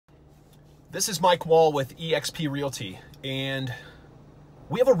This is Mike Wall with eXp Realty, and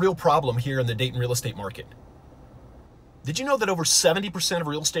we have a real problem here in the Dayton real estate market. Did you know that over 70% of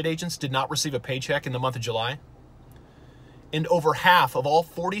real estate agents did not receive a paycheck in the month of July? And over half of all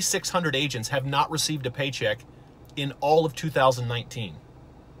 4,600 agents have not received a paycheck in all of 2019.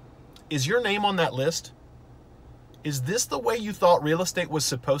 Is your name on that list? Is this the way you thought real estate was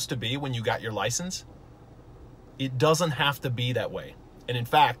supposed to be when you got your license? It doesn't have to be that way. And in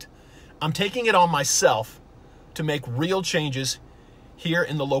fact, I'm taking it on myself to make real changes here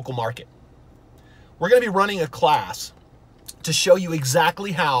in the local market. We're going to be running a class to show you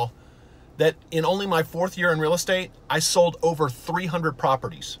exactly how that in only my 4th year in real estate, I sold over 300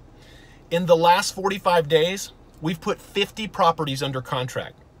 properties. In the last 45 days, we've put 50 properties under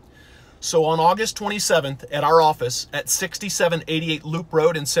contract. So on August 27th at our office at 6788 Loop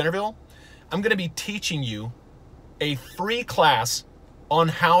Road in Centerville, I'm going to be teaching you a free class on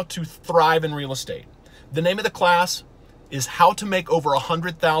how to thrive in real estate. The name of the class is How to Make Over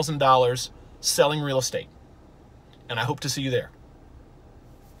 $100,000 Selling Real Estate. And I hope to see you there.